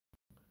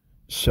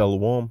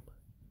Shalom.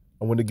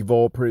 I want to give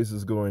all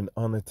praises, glory, and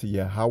honor to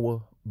Yahweh,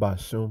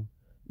 Bashum,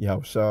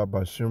 Yahushua,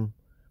 Bashum,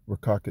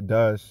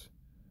 Rakakadash.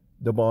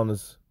 Double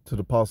honors to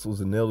the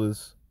apostles and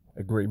elders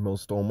at Great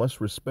Millstone.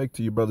 Much respect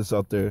to you brothers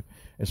out there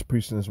as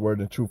preaching his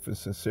word in truth and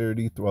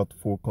sincerity throughout the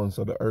four corners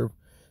of the earth.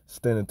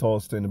 Standing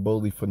tall, standing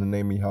boldly for the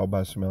name of Yahweh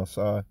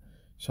Bashum.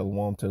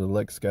 Shalom to the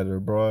elect scattered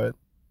abroad.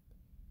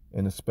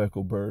 And the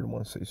speckled bird. I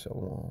want to say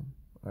shalom.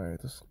 All right,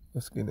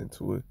 let's get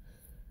into it.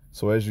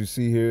 So as you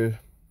see here,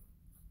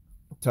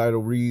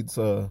 title reads,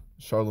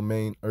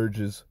 Charlamagne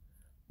urges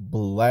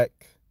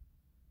black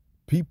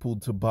people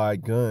to buy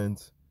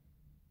guns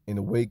in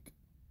the wake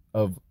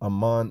of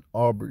Ahmaud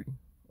Arbery.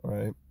 All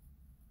right.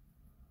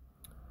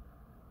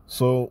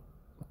 So,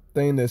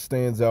 thing that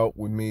stands out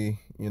with me,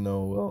 me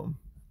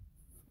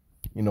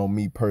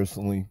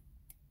personally,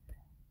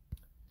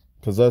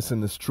 because us in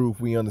this truth,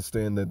 we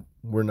understand that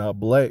we're not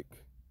black.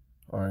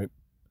 All right.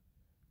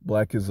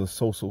 Black is a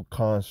social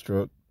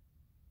construct.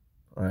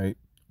 All right.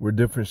 We're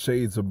different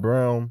shades of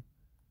brown.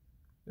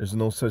 There's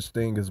no such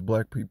thing as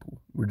black people.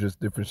 We're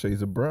just different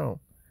shades of brown.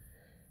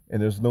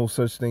 And there's no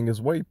such thing as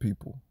white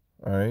people.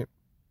 All right.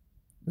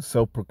 The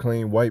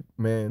self-proclaimed white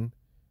man,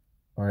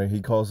 all right,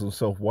 he calls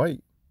himself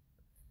white,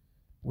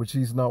 which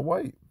he's not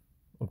white.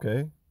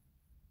 Okay.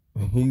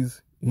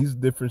 He's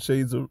different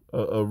shades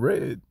of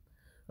red.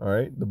 All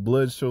right. The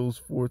blood shows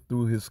forth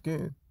through his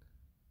skin.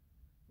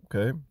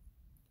 Okay.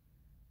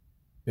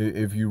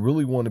 If you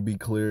really want to be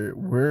clear,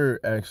 we're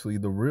actually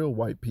the real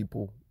white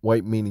people.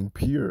 White meaning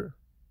pure.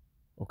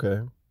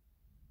 Okay.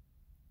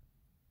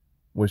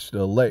 Which the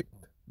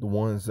elect, the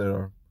ones that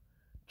are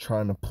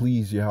trying to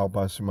please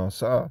Yahweh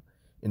Shemashah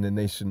in the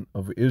nation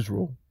of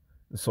Israel,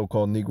 the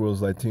so-called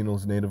Negroes,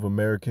 Latinos, Native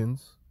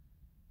Americans,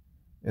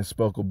 and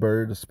speckled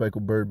bird, the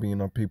speckled bird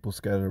being our people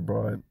scattered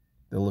abroad.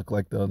 They look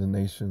like the other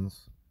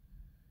nations.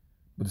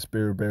 But the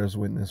Spirit bears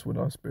witness with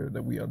our spirit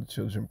that we are the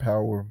children of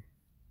power.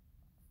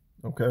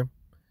 Okay.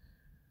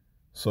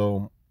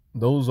 So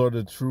those are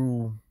the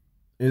true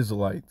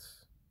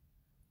Israelites,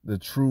 the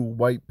true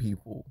white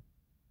people.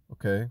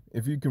 Okay.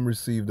 If you can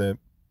receive that,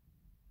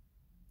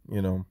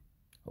 a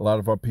lot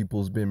of our people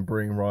has been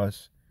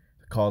brainwashed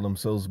to call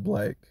themselves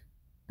black.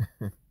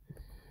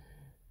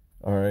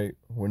 All right.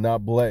 We're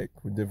not black.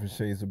 We're different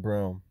shades of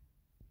brown.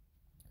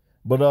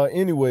 But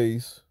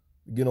anyways,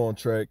 get on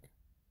track.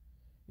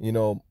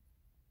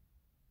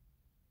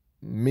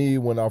 Me,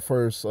 when I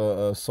first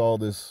saw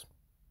this,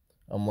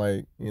 I'm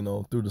like,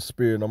 through the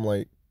spirit, I'm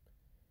like,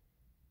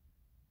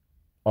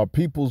 our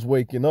people's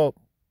waking up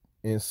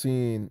and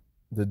seeing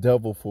the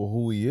devil for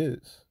who he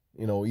is.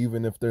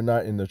 Even if they're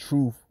not in the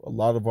truth, a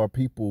lot of our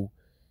people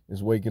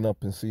is waking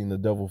up and seeing the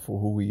devil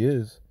for who he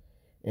is.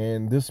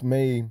 And this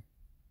may,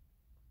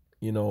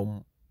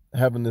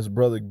 having this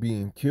brother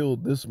being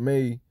killed, this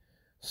may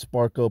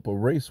spark up a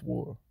race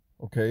war,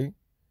 okay?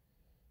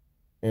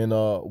 And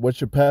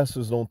what your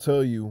pastors don't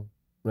tell you,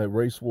 that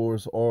race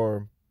wars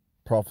are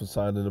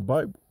prophesied in the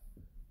Bible,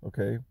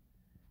 okay?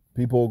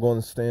 People are going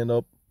to stand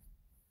up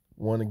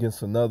one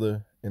against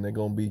another, and they're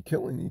going to be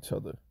killing each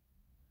other.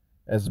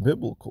 As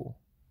biblical,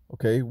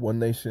 okay? One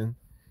nation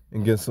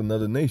against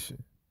another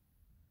nation,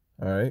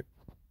 all right?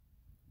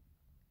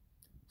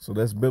 So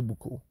that's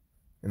biblical,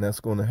 and that's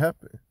going to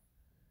happen.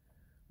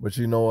 But,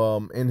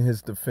 in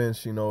his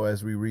defense,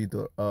 as we read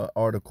the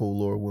article,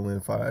 Lord willing,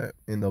 if I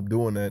end up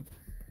doing that,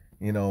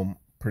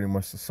 pretty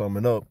much to sum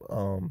it up,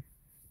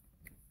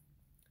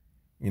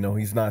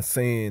 he's not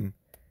saying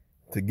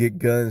to get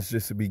guns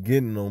just to be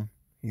getting them.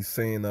 He's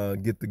saying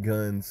get the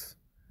guns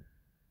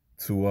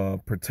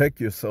to protect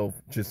yourself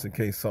just in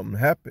case something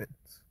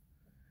happens.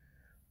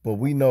 But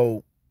we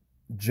know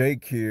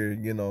Jake here,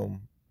 a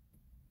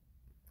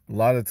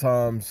lot of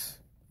times,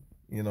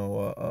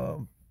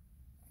 and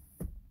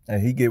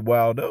he get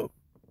wild up.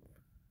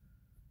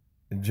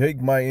 And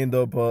Jake might end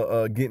up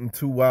getting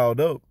too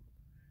wild up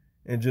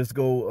and just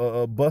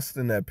go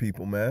busting at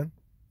people, man.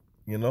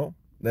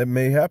 That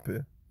may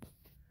happen.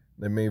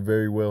 That may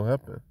very well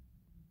happen.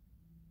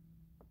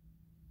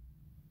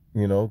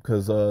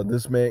 Because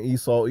this man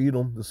Esau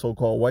Edom, the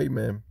so-called white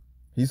man,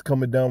 he's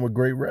coming down with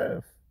great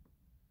wrath.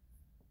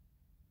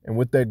 And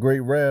with that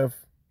great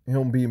wrath,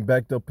 him being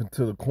backed up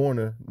into the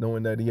corner,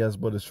 knowing that he has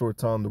but a short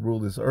time to rule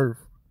this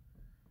earth,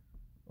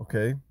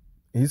 okay?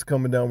 He's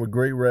coming down with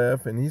great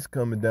wrath, and he's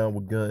coming down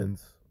with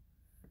guns.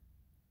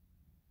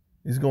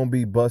 He's going to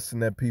be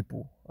busting at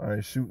people, all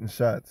right, shooting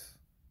shots.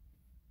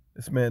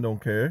 This man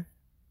don't care.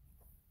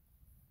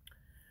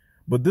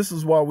 But this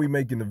is why we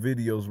making the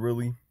videos,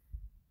 really.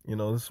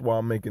 This is why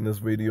I'm making this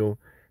video,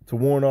 to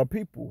warn our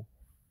people.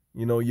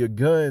 Your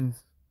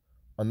guns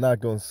are not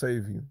going to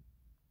save you.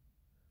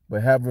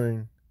 But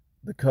having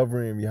the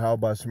covering of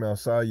Yahweh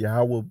Shemashah,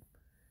 Yahweh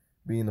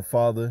being the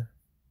Father,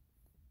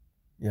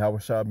 Yahweh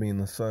Shah being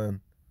the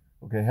Son,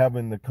 okay,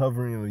 having the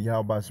covering of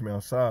Yahweh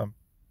Shemashah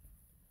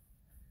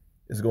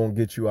is going to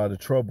get you out of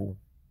trouble.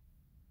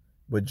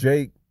 But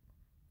Jake,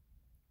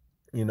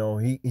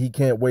 he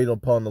can't wait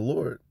upon the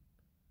Lord.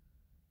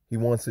 He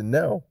wants it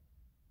now.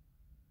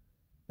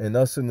 And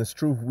us in this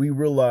truth, we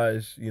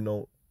realize,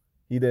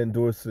 he that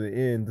endures to the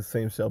end, the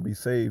same shall be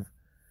saved.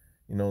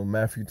 You know,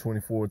 Matthew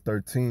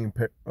 24:13,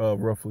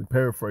 roughly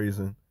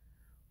paraphrasing.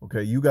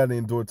 Okay, you got to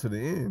endure to the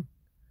end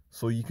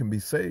so you can be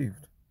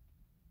saved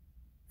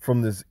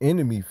from this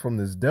enemy, from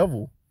this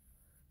devil.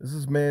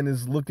 This man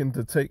is looking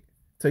to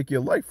take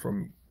your life from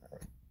you.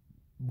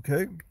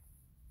 Okay?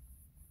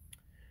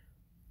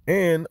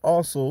 And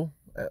also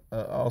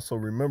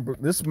remember,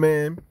 this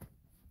man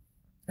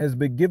has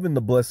been given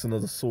the blessing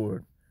of the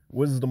sword.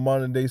 What is the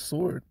modern day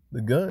sword?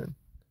 The gun.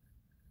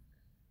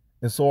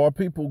 And so are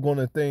people going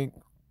to think,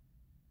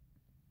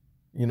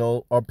 you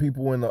know, are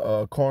people in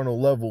a carnal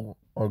level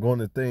are going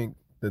to think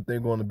that they're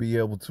going to be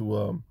able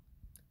to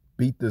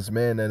beat this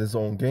man at his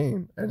own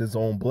game, at his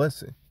own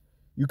blessing?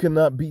 You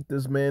cannot beat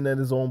this man at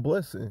his own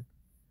blessing.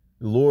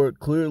 The Lord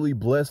clearly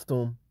blessed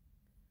him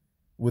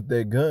with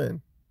that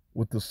gun,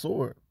 with the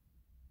sword.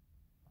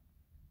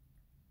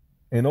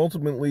 And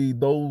ultimately,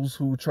 those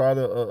who try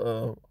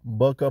to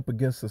buck up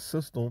against the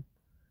system,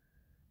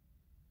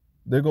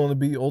 they're going to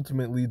be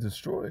ultimately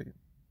destroyed.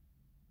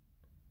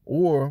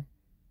 Or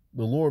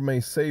the Lord may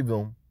save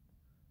them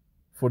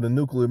for the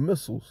nuclear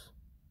missiles,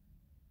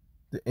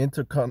 the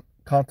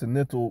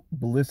intercontinental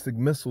ballistic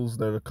missiles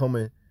that are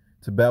coming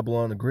to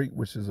Babylon the Great,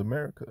 which is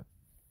America.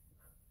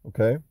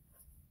 Okay?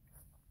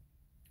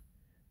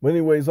 But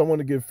anyways, I want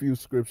to give a few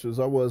scriptures.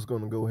 I was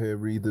going to go ahead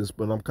and read this,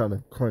 but I'm kind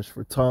of crunched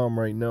for time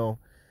right now.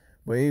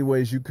 But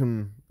anyways, you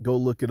can go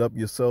look it up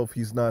yourself.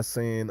 He's not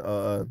saying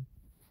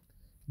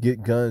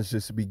get guns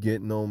just to be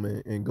getting them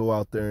and go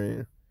out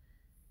there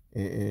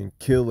and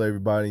kill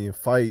everybody and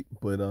fight,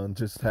 but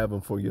just have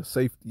them for your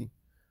safety.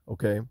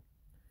 Okay?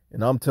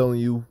 And I'm telling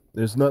you,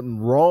 there's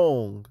nothing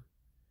wrong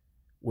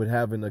with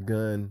having a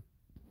gun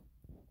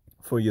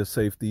for your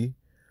safety.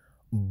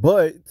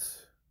 But,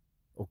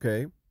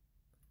 okay,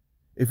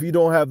 if you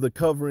don't have the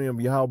covering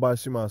of Yahweh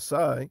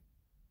Shemashai,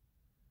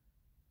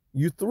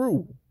 you're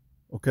through.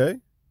 Okay?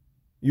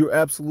 You're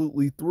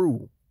absolutely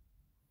through.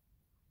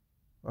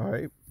 All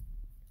right?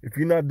 If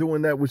you're not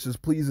doing that which is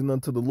pleasing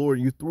unto the Lord,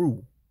 you're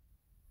through.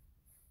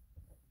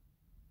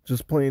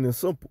 Just plain and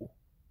simple.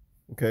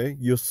 Okay?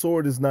 Your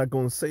sword is not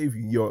going to save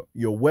you.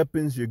 Your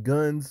weapons, your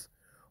guns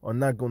are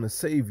not going to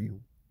save you.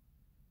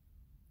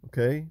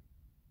 Okay?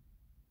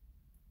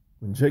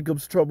 When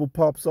Jacob's trouble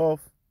pops off,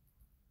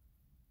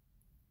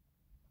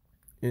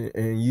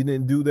 and you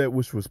didn't do that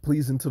which was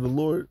pleasing to the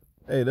Lord,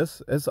 hey,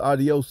 that's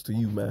adios to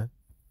you, man.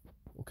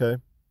 Okay?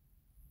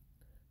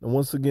 And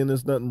once again,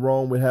 there's nothing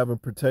wrong with having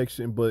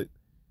protection, but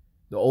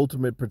the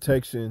ultimate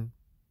protection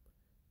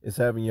is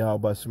having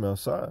Yahweh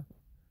Shemashai.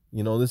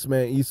 You know, this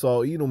man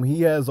Esau Edom,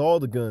 he has all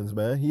the guns,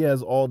 man. He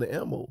has all the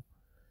ammo.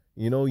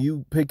 You know,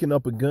 you picking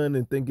up a gun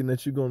and thinking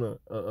that you're going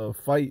to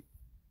fight,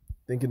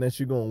 thinking that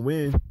you're going to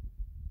win,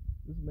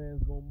 this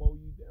man's going to mow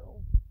you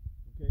down.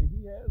 Okay?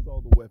 He has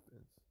all the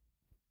weapons.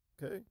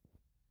 Okay?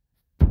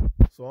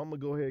 So I'm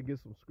going to go ahead and get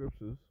some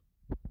scriptures.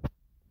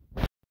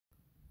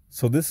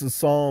 So this is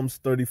Psalms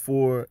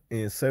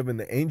 34:7.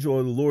 The angel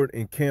of the Lord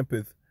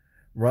encampeth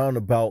round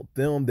about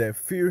them that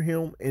fear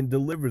him and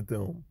deliver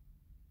them.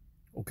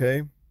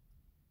 Okay?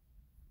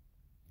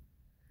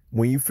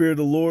 When you fear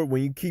the Lord,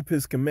 when you keep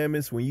his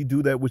commandments, when you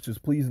do that which is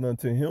pleasing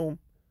unto him,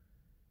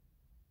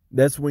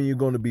 that's when you're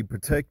going to be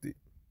protected.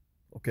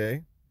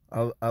 Okay?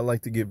 I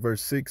like to get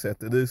verse 6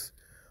 after this.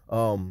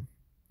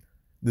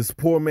 This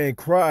poor man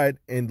cried,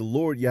 and the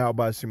Lord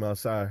Yahweh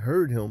Shemashai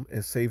heard him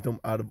and saved him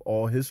out of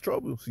all his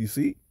troubles. You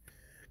see?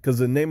 Because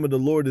the name of the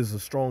Lord is a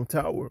strong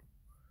tower.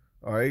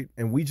 All right?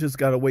 And we just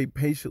got to wait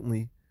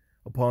patiently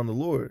upon the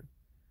Lord.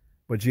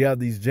 But you have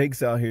these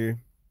jakes out here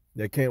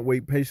that can't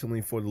wait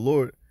patiently for the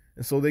Lord.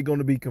 And so they're going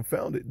to be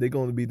confounded. They're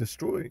going to be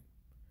destroyed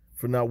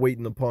for not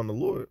waiting upon the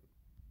Lord.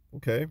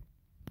 Okay?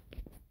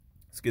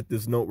 Let's get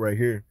this note right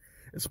here.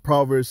 It's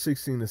Proverbs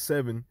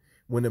 16:7.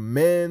 When a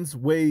man's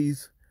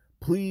ways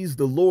please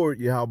the Lord,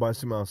 Yahweh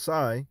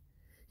Shemashai,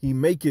 he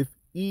maketh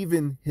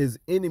even his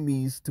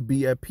enemies to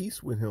be at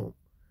peace with him.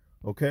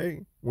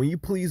 Okay? When you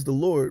please the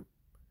Lord,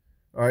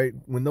 all right,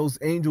 when those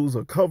angels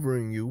are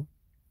covering you,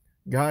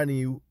 guiding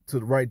you to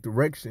the right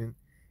direction,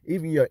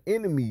 even your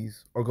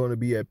enemies are going to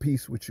be at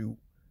peace with you.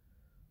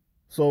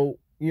 So,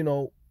 you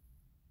know,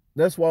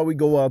 that's why we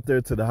go out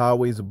there to the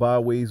highways and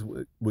byways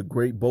with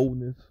great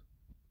boldness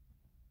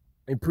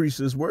and preach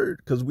this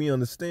word, because we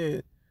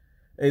understand,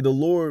 hey, the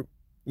Lord,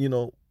 you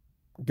know,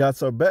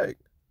 got our back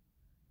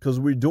because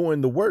we're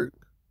doing the work.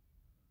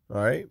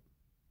 All right?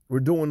 We're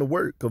doing the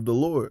work of the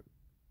Lord,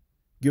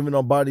 giving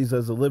our bodies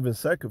as a living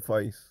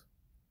sacrifice,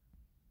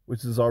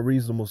 which is our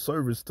reasonable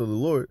service to the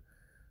Lord.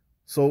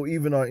 So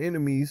even our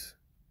enemies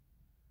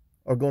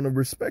are going to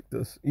respect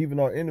us. Even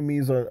our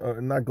enemies are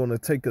not going to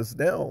take us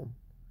down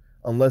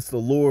unless the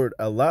Lord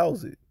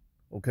allows it.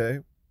 Okay?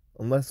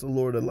 Unless the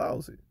Lord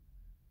allows it.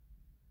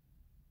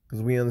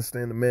 Because we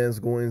understand the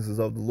man's goings is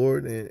of the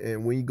Lord.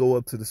 And when you go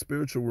up to the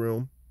spiritual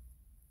realm,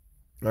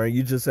 all right,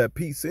 you just have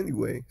peace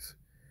anyways.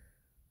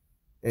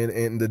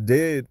 And the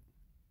dead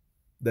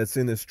that's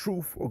in this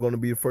truth are going to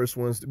be the first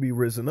ones to be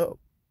risen up.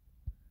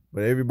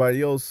 But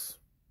everybody else,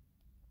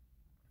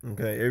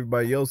 Okay,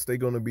 everybody else, they're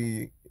going to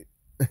be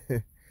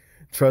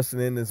trusting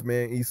in this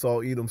man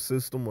Esau Edom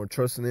system, or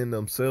trusting in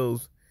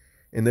themselves,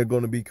 and they're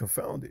going to be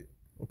confounded.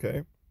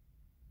 Okay,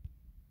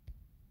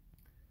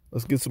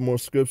 let's get some more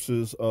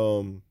scriptures.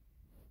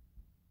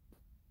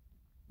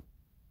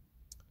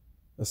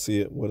 Let's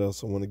see it. What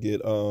else I want to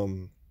get?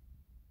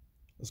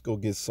 Let's go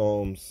get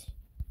Psalms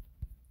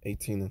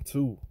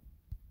 18:2.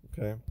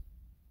 Okay,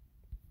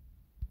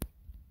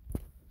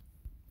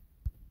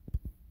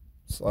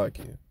 it's like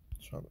here.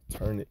 Trying to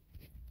turn it.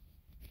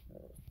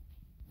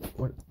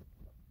 What?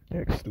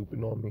 Heck,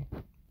 stupid on me.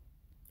 All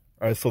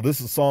right, so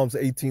this is Psalms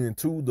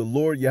 18:2. The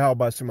Lord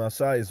Yahweh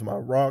Shemashai is my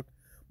rock,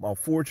 my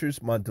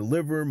fortress, my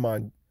deliverer,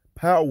 my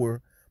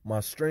power,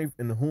 my strength,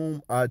 in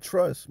whom I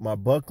trust, my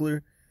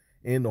buckler,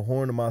 and the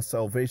horn of my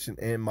salvation,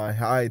 and my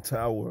high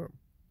tower.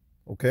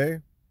 Okay?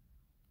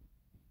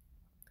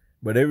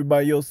 But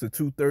everybody else, the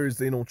 2/3,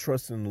 they don't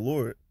trust in the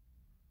Lord.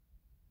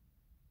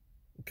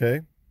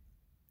 Okay?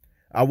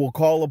 I will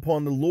call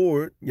upon the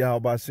Lord,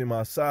 Yahweh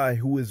Shemashai,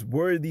 who is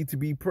worthy to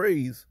be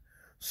praised.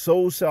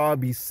 So shall I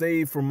be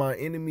saved from my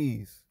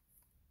enemies.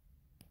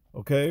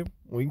 Okay?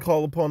 When you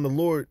call upon the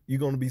Lord, you're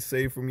going to be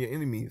saved from your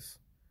enemies.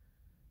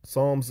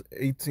 Proverbs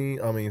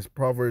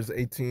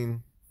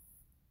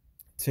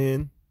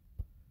 18:10.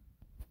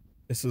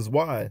 It says,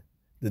 why?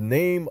 The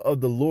name of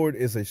the Lord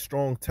is a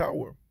strong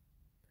tower.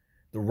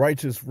 The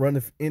righteous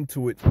runneth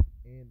into it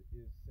and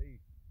is safe.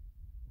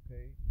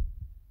 Okay?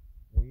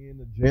 When you're in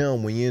the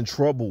jam, when you're in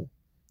trouble,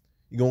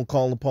 you're going to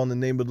call upon the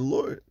name of the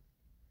Lord.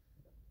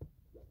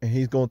 And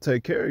he's going to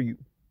take care of you.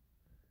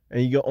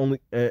 And you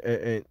only,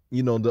 and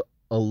you know, the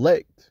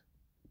elect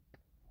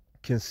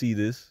can see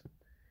this,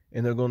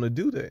 and they're going to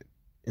do that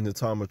in the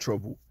time of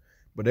trouble.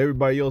 But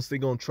everybody else, they're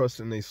going to trust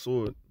in their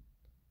sword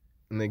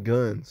and their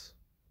guns.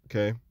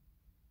 Okay?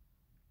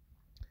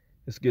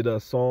 Let's get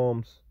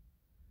Psalms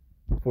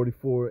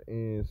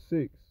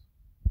 44:6.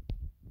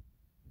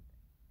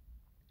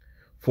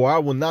 For I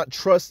will not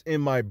trust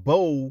in my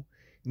bow,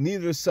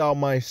 neither shall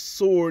my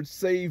sword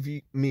save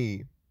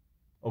me.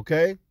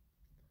 Okay?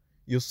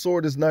 Your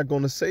sword is not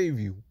going to save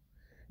you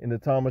in the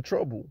time of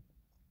trouble.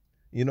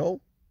 You know?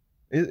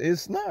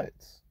 It's not.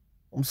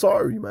 I'm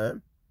sorry,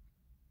 man.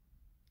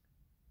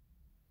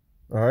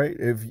 All right?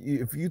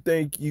 If you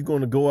think you're going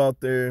to go out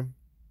there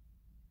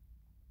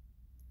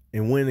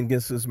and win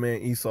against this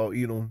man Esau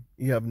Edom,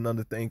 you have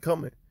another thing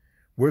coming.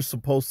 We're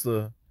supposed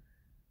to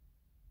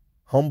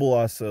humble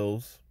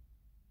ourselves,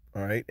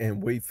 all right,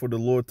 and wait for the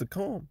Lord to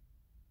come.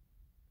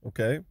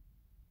 Okay?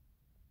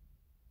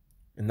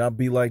 And not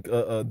be like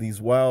these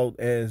wild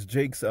ass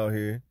jakes out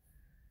here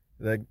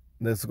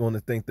that's going to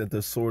think that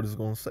their sword is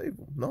going to save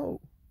them. No.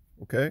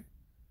 Okay?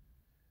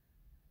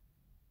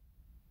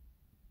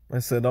 I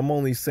said, I'm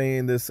only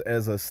saying this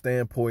as a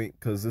standpoint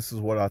because this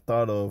is what I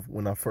thought of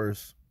when I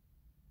first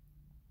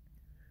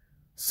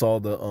saw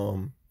the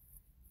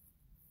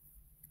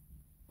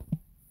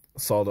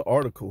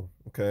article.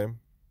 Okay?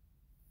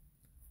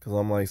 Because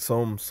I'm like,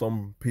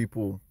 some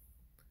people,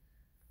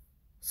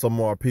 some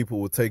of our people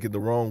will take it the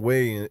wrong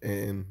way,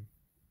 and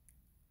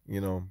you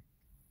know,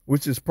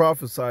 which is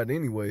prophesied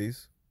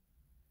anyways,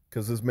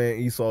 because this man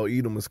Esau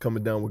Edom is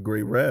coming down with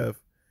great wrath.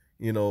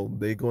 You know,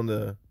 they're going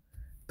to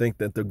think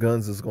that their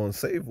guns is going to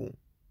save them.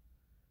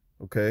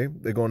 Okay?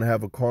 They're going to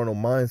have a carnal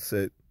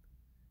mindset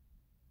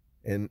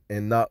and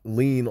not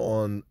lean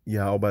on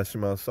Yahweh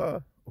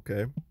Shemashai.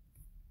 Okay?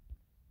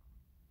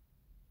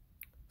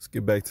 Let's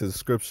get back to the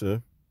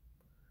scripture.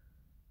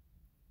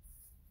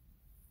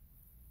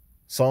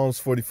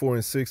 Psalms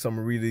 44:6, I'm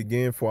going to read it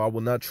again. For I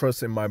will not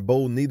trust in my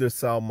bow, neither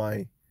shall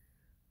my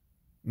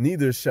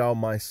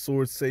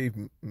sword save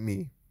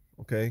me.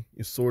 Okay?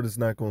 Your sword is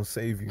not going to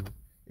save you.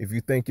 If you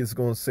think it's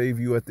going to save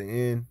you at the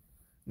end,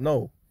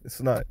 no,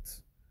 it's not.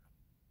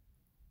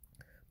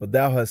 But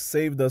thou hast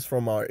saved us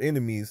from our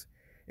enemies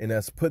and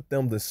hast put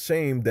them to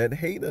shame that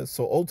hate us.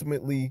 So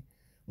ultimately,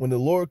 when the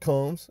Lord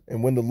comes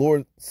and when the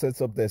Lord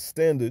sets up that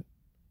standard,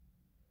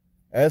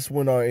 that's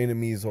when our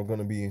enemies are going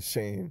to be in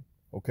shame.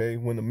 Okay?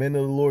 When the men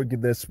of the Lord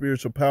get that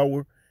spiritual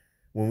power,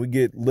 when we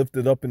get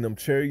lifted up in them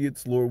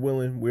chariots, Lord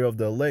willing, we're of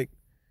the elect,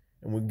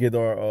 and we get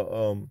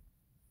our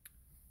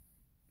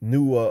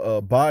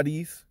new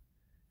bodies,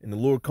 and the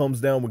Lord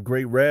comes down with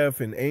great wrath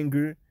and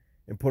anger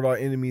and put our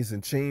enemies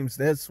in chains,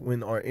 that's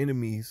when our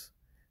enemies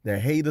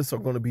that hate us are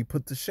going to be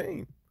put to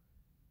shame.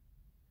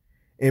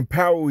 In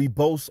power we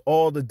boast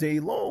all the day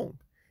long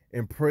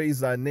and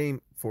praise thy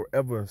name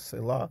forever,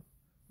 Selah.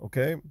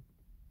 Okay?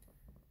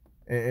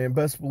 And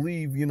best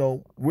believe, you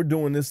know, we're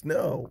doing this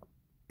now,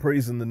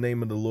 praising the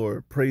name of the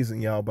Lord,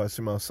 praising Yahweh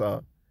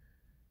Shemashai.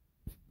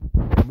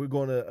 And we're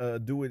going to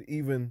do it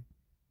even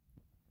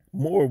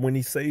more when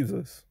he saves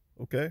us.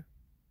 Okay?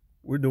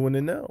 We're doing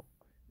it now.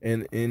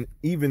 And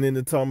even in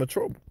the time of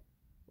trouble.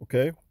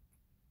 Okay?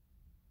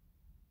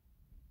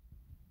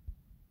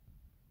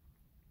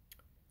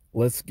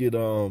 Let's get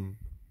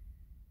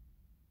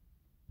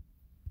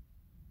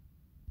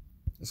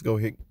let's go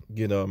get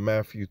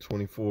Matthew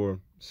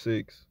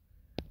 24:6.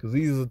 Because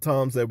these are the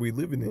times that we're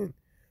living in.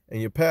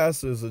 And your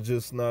pastors are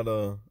just not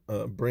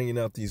bringing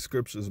out these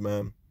scriptures,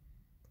 man.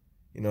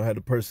 You know, I had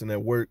a person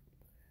at work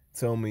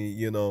tell me,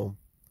 you know,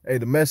 hey,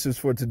 the message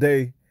for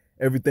today,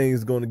 everything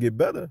is going to get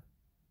better.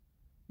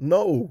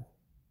 No,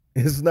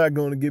 it's not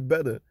going to get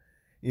better.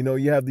 You know,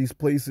 you have these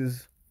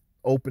places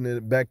opening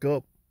it back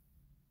up,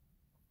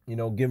 you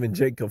know, giving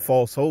Jacob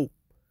false hope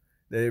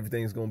that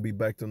everything's going to be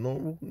back to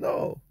normal.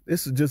 No,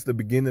 this is just the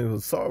beginning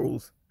of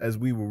sorrows, as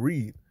we will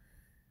read.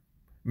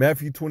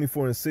 Matthew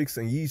 24:6,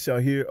 and ye shall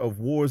hear of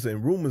wars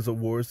and rumors of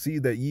wars. See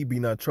that ye be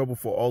not troubled,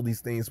 for all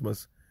these things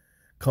must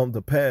come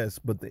to pass,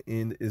 but the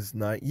end is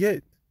not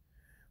yet.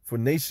 For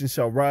nation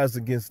shall rise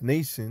against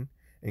nation,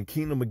 and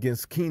kingdom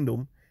against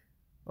kingdom.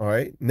 All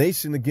right,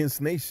 nation against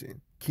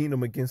nation,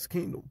 kingdom against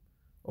kingdom.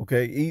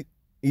 Okay,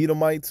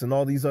 Edomites and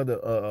all these other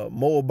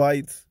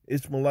Moabites,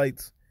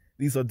 Ishmaelites,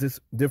 these are just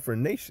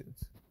different nations.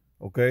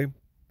 Okay,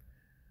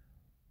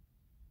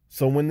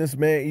 so when this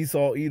man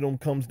Esau, Edom,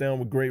 comes down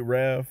with great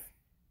wrath,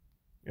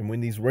 and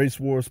when these race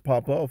wars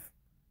pop off,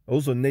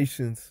 those are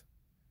nations,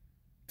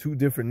 two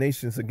different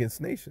nations against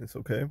nations.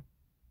 Okay,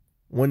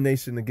 one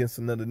nation against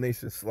another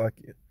nation,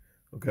 Slakia.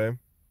 Okay,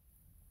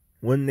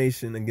 one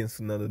nation against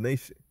another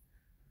nation.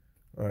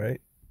 All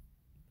right,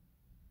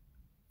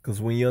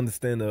 because when you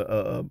understand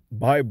a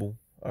Bible,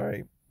 all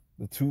right,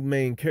 the two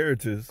main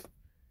characters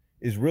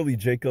is really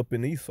Jacob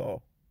and Esau.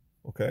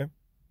 Okay,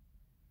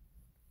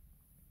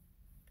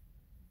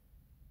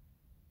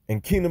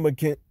 and kingdom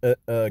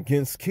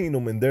against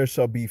kingdom, and there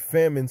shall be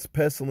famines,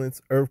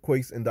 pestilence,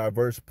 earthquakes in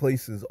diverse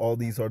places. All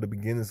these are the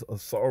beginnings of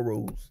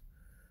sorrows.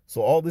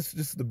 So all this is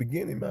just the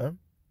beginning, man.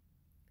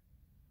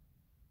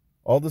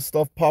 All this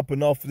stuff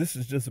popping off, this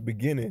is just a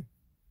beginning.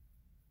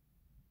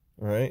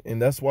 All right,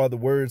 and that's why the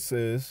word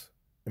says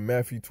in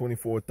Matthew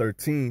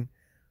 24:13,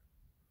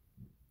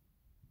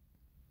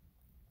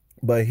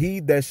 but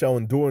he that shall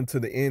endure unto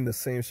the end, the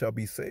same shall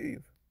be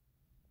saved.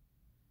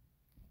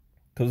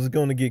 Because it's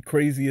going to get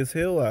crazy as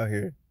hell out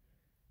here.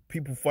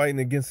 People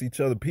fighting against each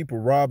other, people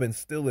robbing,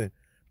 stealing,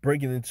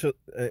 breaking into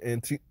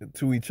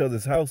each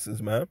other's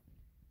houses, man.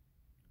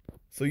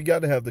 So you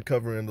got to have the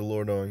covering of the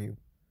Lord on you.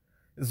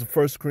 This is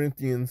 1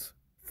 Corinthians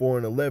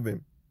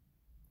 4:11.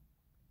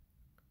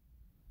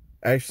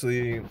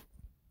 Actually, I'm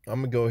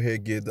going to go ahead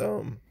and get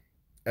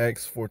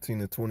Acts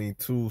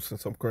 14:22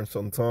 since I'm crunched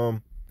on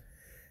time.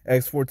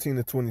 Acts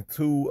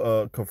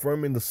 14:22,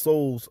 confirming the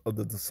souls of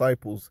the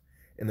disciples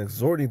and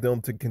exhorting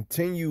them to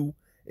continue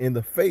in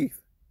the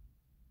faith,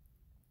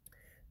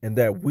 and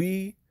that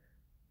we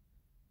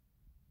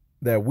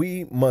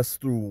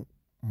must through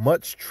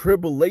much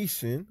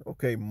tribulation,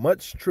 okay,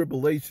 much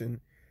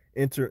tribulation,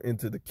 enter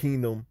into the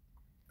kingdom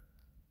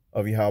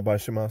of Yahweh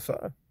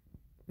Shemashah.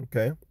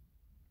 Okay,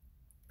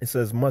 it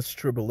says much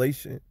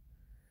tribulation.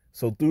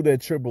 So through that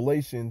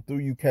tribulation, through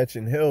you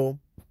catching hell,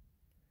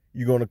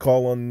 you're going to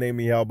call on the name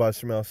of Yahweh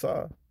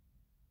Shemashah.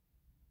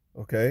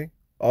 Okay,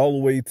 all the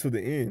way to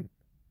the end,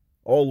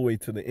 all the way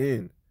to the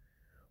end.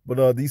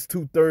 But these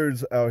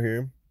 2/3 out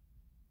here,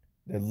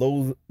 that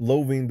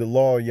loathing the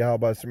law of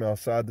Yahweh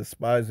Shemashah,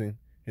 despising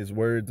his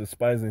word,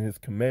 despising his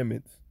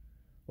commandments,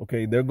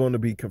 okay, they're going to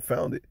be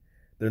confounded.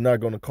 They're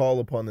not going to call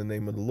upon the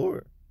name of the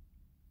Lord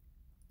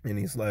in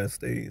these last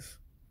days.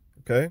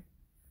 Okay,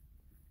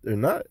 they're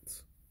not.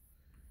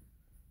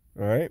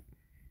 All right.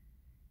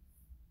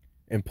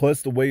 And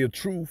plus the way of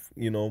truth,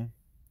 you know,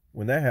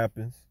 when that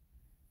happens,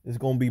 it's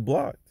going to be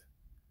blocked.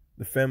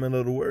 The famine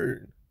of the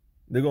word.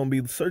 They're going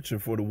to be searching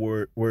for the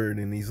word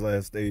in these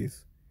last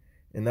days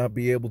and not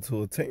be able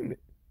to attain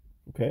it.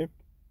 Okay.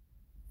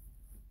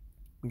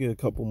 Get a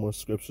couple more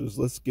scriptures.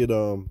 Let's get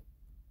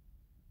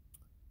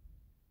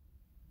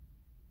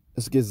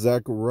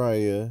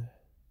Zechariah.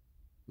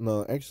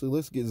 No, actually,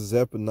 let's get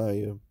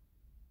Zephaniah.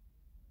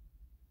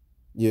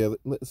 Yeah,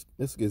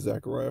 let's get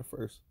Zechariah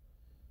first.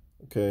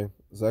 Okay,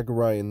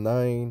 Zechariah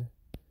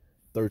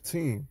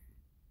 9:13.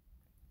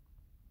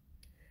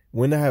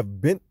 When I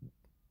have bent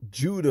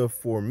Judah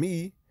for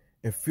me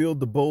and filled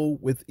the bowl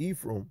with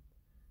Ephraim.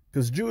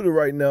 Because Judah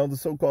right now, the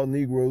so-called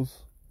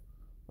Negroes,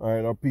 all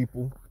right, our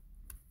people,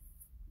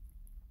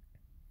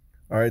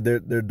 all right,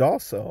 they're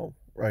docile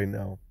right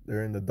now.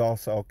 They're in the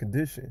docile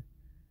condition.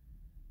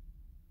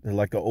 They're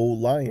like an old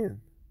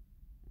lion.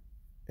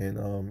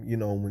 And, you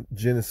know, when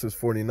Genesis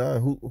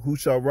 49, who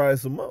shall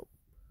rise them up?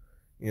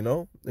 You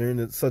know, they're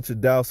in such a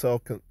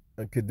docile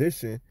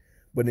condition.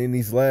 But in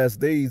these last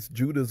days,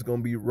 Judah's going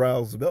to be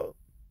roused up.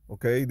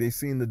 Okay, they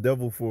seen the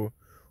devil for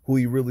who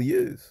he really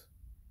is.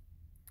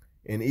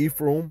 And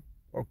Ephraim,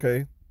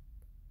 okay,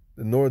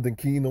 the northern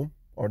kingdom,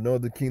 our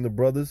northern kingdom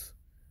brothers,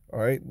 all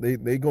right,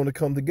 they going to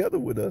come together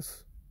with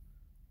us.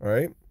 All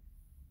right.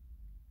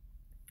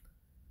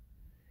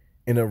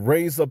 And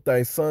raise up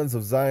thy sons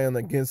of Zion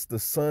against the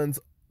sons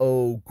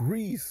of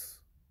Greece.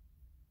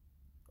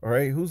 All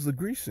right, who's the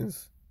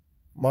Grecians?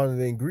 Modern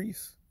day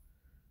Greece.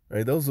 All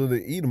right, those are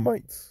the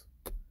Edomites,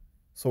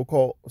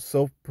 so-called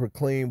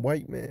self-proclaimed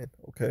white man.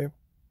 Okay,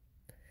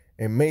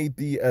 and made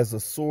thee as a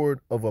sword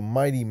of a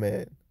mighty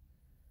man.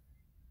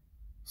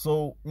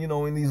 So, you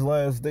know, in these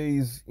last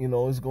days, you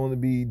know, it's going to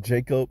be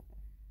Jacob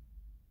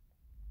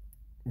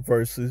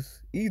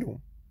versus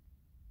Edom.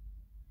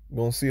 We're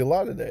going to see a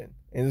lot of that.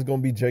 And it's going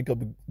to be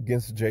Jacob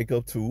against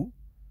Jacob too.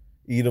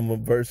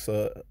 Edom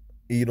versus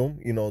Edom,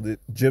 you know, the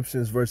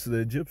Egyptians versus the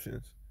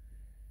Egyptians.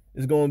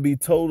 It's going to be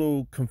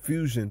total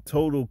confusion,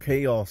 total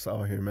chaos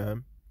out here,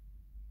 man.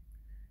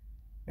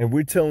 And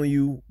we're telling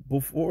you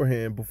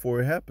beforehand,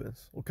 before it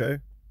happens, okay?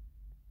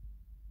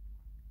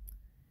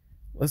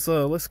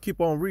 Let's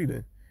keep on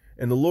reading.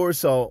 And the Lord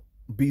shall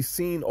be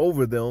seen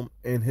over them,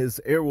 and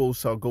his arrows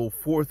shall go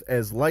forth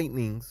as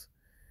lightnings,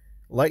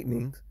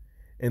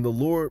 and the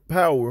Lord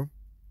power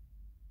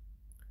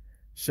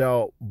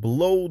shall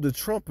blow the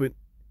trumpet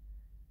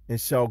and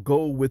shall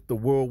go with the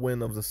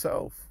whirlwind of the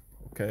south.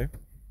 Okay.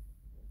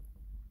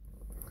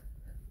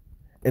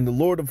 And the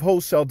Lord of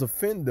hosts shall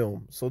defend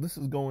them. So this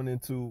is going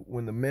into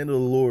when the men of the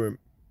Lord,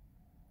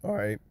 all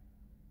right,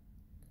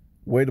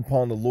 wait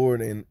upon the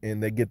Lord and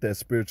they get that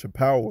spiritual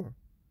power.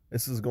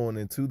 This is going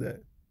into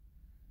that.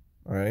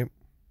 All right.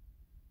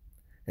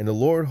 And the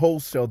Lord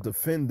hosts shall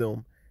defend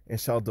them and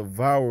shall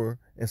devour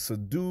and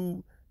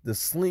subdue the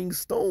sling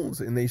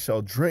stones, and they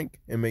shall drink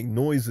and make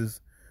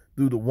noises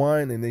through the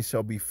wine, and they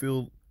shall be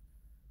filled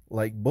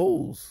like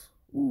bowls.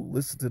 Ooh,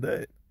 listen to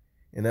that.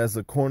 And as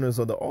the corners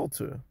of the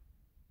altar.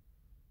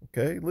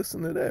 Okay,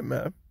 listen to that,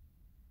 man.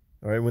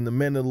 All right, when the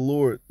men of the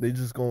Lord, they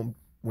just going,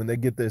 when they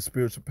get their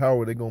spiritual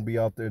power, they're going to be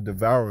out there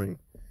devouring,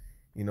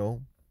 you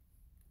know.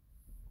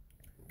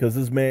 Because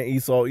this man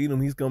Esau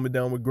Edom, he's coming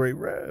down with great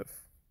wrath.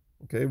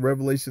 Okay,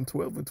 Revelation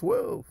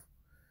 12:12.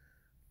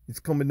 He's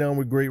coming down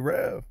with great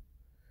wrath.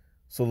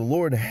 So the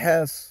Lord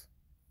has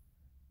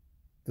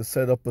to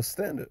set up a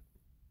standard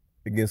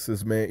against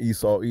this man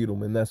Esau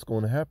Edom, and that's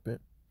going to happen.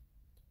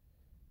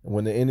 And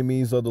when the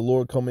enemies of the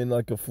Lord come in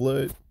like a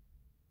flood,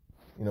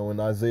 you know, in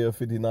Isaiah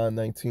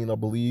 59:19, I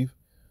believe,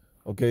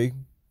 okay,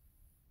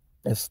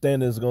 that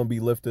standard is going to be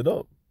lifted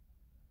up.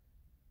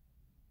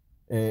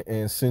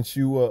 And since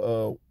you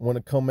want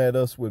to come at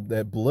us with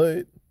that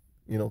blood,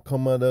 you know,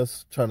 come at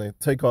us trying to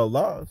take our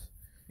lives,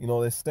 you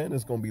know, that standard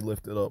is going to be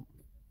lifted up.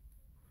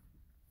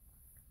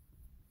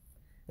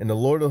 And the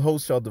Lord of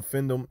hosts shall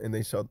defend them, and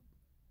they shall,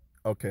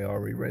 okay, I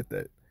already read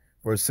that.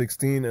 Verse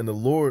 16, and the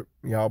Lord,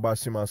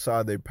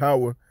 YASHAMIAHLA, their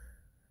power,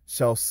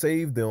 shall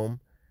save them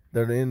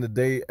that are in the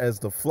day as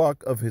the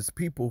flock of his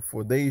people,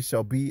 for they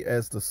shall be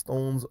as the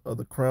stones of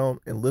the crown,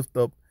 and lift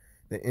up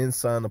the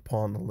ensign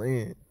upon the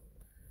land.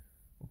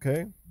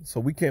 Okay, so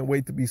we can't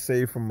wait to be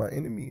saved from my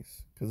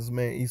enemies, because this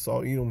man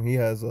Esau Edom, he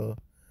has a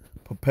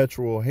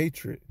perpetual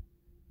hatred.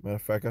 Matter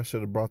of fact, I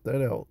should have brought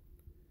that out.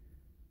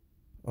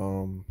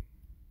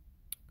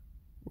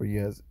 Where he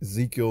has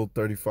Ezekiel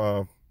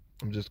 35.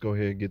 I'm just go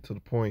ahead and get to the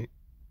point.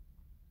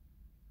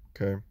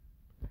 Okay,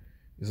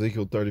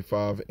 Ezekiel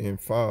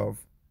 35:5.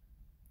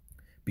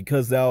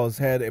 Because thou hast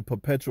had a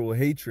perpetual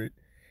hatred,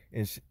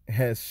 and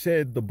hast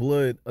shed the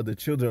blood of the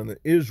children of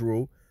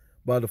Israel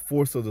by the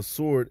force of the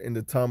sword in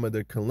the time of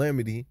their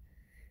calamity,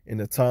 in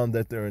the time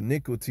that their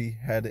iniquity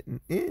had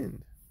an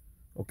end.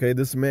 Okay,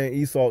 this man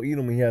Esau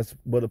Edom, he has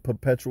but a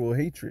perpetual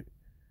hatred.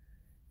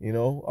 You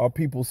know, our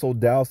people so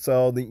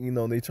docile that, you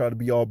know, they try to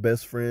be all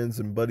best friends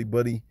and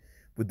buddy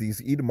with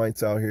these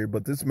Edomites out here.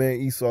 But this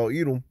man Esau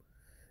Edom,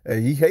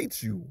 he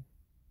hates you.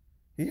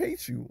 He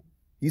hates you.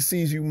 He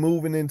sees you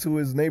moving into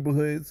his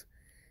neighborhoods,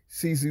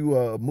 sees you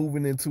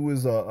moving into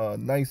his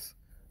nice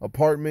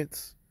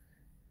apartments,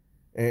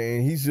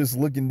 and he's just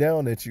looking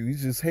down at you.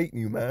 He's just hating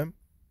you, man.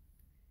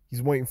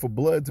 He's waiting for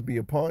blood to be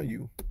upon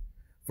you.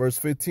 Verse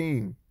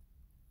 15,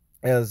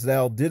 as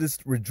thou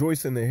didst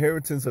rejoice in the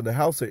inheritance of the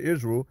house of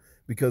Israel,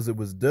 because it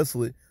was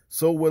desolate,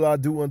 so will I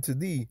do unto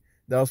thee.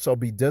 Thou shalt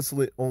be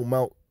desolate on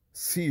Mount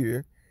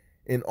Seir,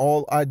 in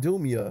all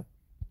Idumea,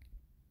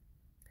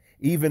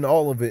 even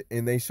all of it,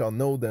 and they shall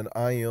know that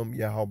I am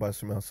Yahweh.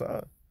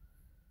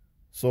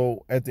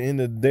 So at the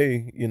end of the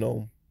day, you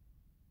know,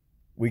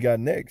 we got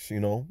next, you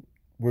know,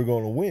 we're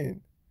going to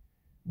win.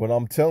 But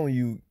I'm telling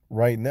you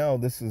right now,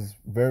 this is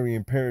very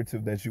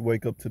imperative that you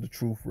wake up to the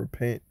truth,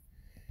 repent,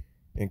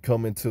 and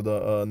come into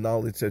the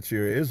knowledge that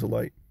you're an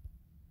Israelite.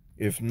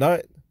 If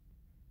not,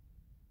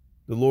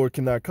 the Lord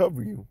cannot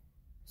cover you.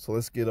 So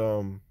let's get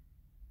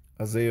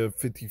Isaiah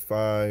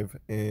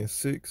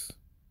 55:6.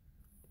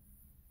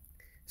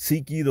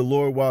 Seek ye the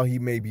Lord while he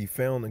may be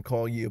found, and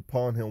call ye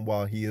upon him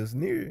while he is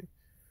near.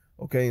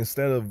 Okay,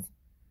 instead of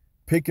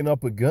picking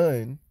up a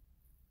gun,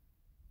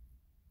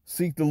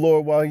 seek the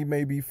Lord while he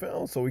may be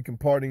found, so he can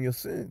pardon your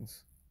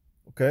sins.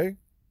 Okay?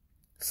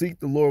 Seek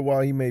the Lord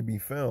while he may be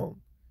found,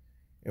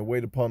 and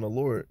wait upon the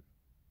Lord.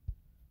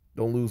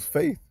 Don't lose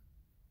faith.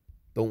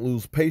 Don't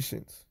lose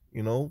patience,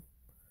 you know?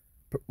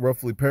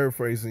 Roughly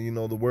paraphrasing, you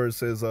know, the word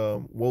says,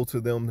 woe to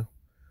them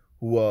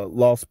who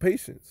lost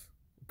patience.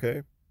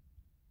 Okay?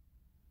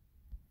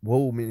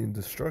 Woe meaning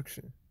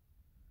destruction.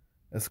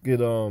 Let's get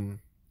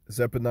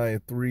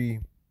Zephaniah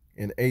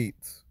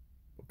 3:8.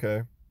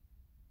 Okay?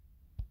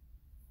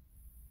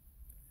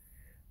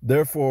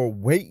 Therefore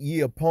wait ye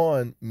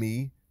upon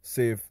me,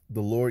 saith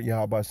the Lord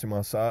Yahweh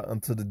Shemashah,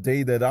 until the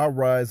day that I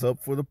rise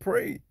up for the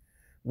prey.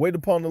 Wait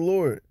upon the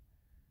Lord.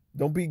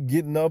 Don't be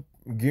getting up,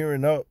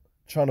 gearing up,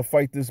 trying to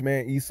fight this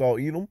man Esau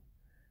Edom,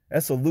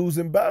 that's a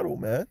losing battle,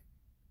 man.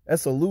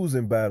 That's a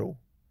losing battle.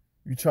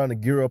 You trying to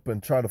gear up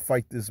and try to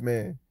fight this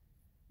man.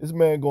 This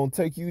man gonna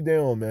take you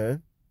down,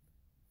 man.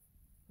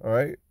 All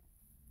right?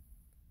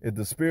 If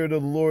the spirit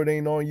of the Lord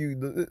ain't on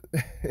you,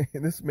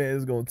 this man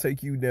is gonna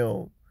take you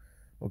down.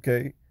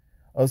 Okay?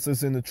 Us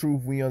that's in the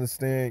truth, we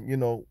understand, you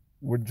know,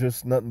 we're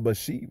just nothing but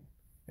sheep.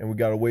 And we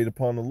gotta wait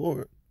upon the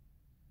Lord.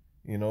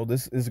 You know,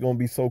 this is gonna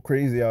be so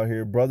crazy out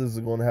here. Brothers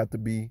are gonna have to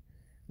be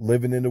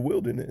living in the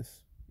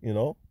wilderness, you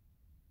know,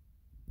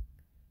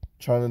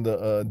 trying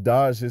to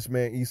dodge this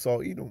man Esau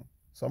Edom.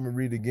 So I'm going to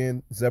read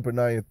again,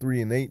 Zephaniah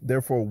 3:8.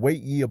 Therefore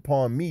wait ye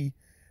upon me,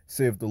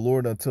 saith the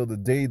Lord, until the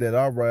day that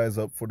I rise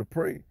up for the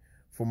prey.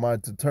 For my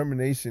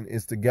determination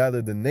is to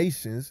gather the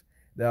nations,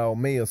 that I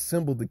may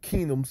assemble the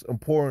kingdoms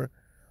and pour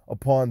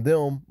upon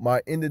them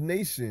my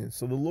indignation.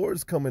 So the Lord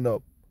is coming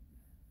up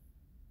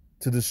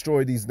to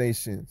destroy these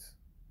nations.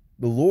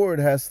 The Lord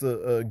has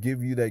to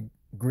give you that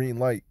green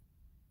light.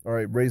 All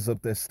right, raise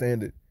up that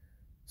standard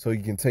so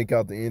you can take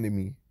out the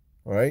enemy.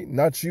 All right,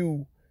 not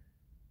you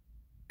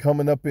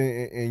coming up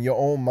in your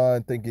own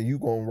mind thinking you're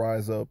going to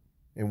rise up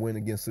and win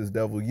against this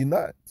devil. You're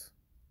not.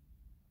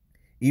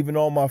 Even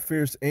all my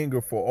fierce anger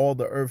for all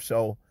the earth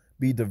shall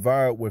be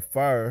devoured with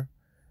fire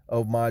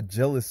of my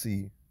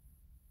jealousy.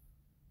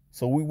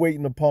 So we're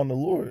waiting upon the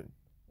Lord.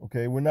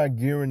 Okay, we're not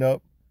gearing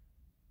up.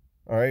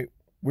 All right,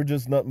 we're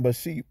just nothing but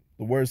sheep.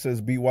 The word says,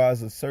 be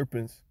wise as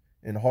serpents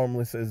and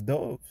harmless as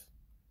doves.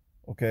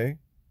 Okay?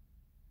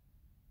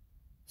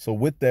 So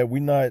with that,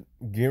 we're not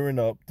gearing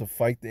up to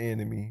fight the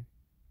enemy.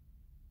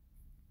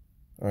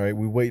 All right?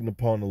 We're waiting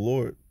upon the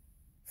Lord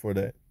for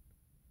that.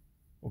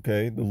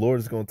 Okay? The Lord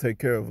is going to take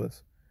care of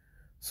us.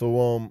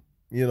 So,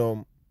 you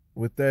know,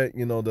 with that,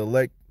 you know, the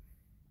elect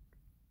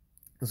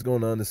is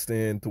going to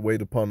understand to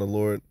wait upon the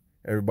Lord.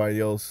 Everybody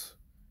else,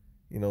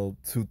 you know,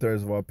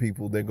 2/3 of our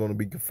people, they're going to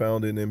be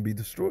confounded and be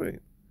destroyed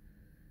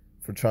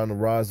for trying to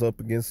rise up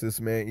against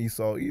this man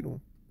Esau Edom.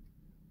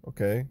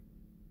 Okay?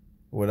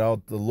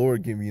 Without the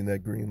Lord giving you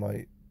that green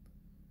light.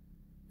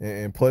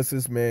 And plus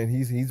this man,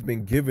 he's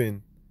been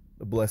given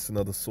the blessing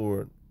of the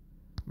sword.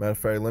 Matter of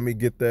fact, let me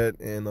get that,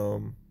 and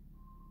I'm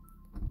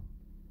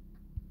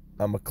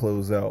going to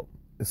close out.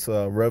 It's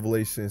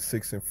Revelation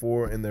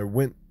 6:4. And there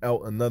went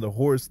out another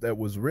horse that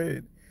was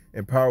red,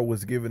 and power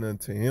was given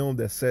unto him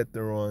that sat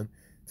thereon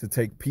to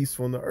take peace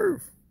from the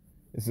earth.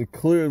 It's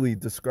clearly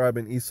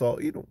describing Esau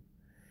Edom.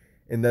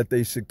 And that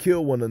they should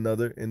kill one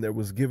another, and there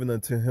was given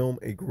unto him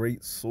a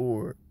great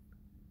sword.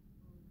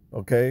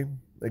 Okay?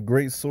 A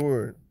great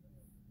sword.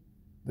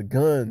 The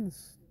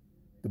guns,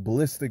 the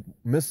ballistic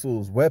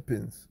missiles,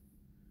 weapons.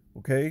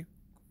 Okay?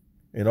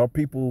 And our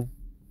people,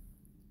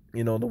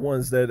 you know, the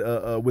ones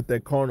that with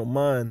that carnal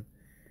mind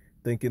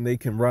thinking they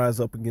can rise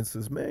up against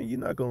this man, you're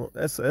not gonna,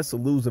 that's a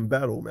losing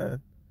battle,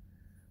 man.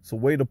 So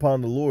wait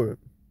upon the Lord.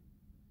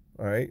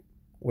 All right?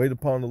 Wait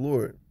upon the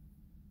Lord.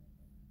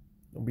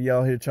 Don't be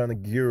out here trying to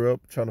gear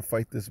up, trying to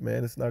fight this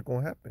man. It's not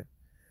going to happen.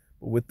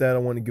 But with that, I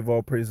want to give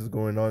all praises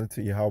going on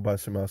to Yahweh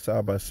Shem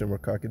Al-Shah, by Shem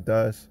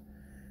Rakakadash.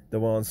 The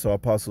ones, so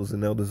apostles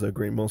and elders are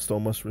great. Most all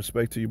much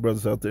respect to you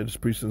brothers out there that's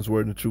preaching his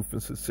word in truth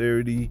and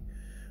sincerity.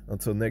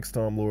 Until next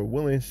time, Lord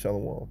willing,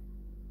 Shalom.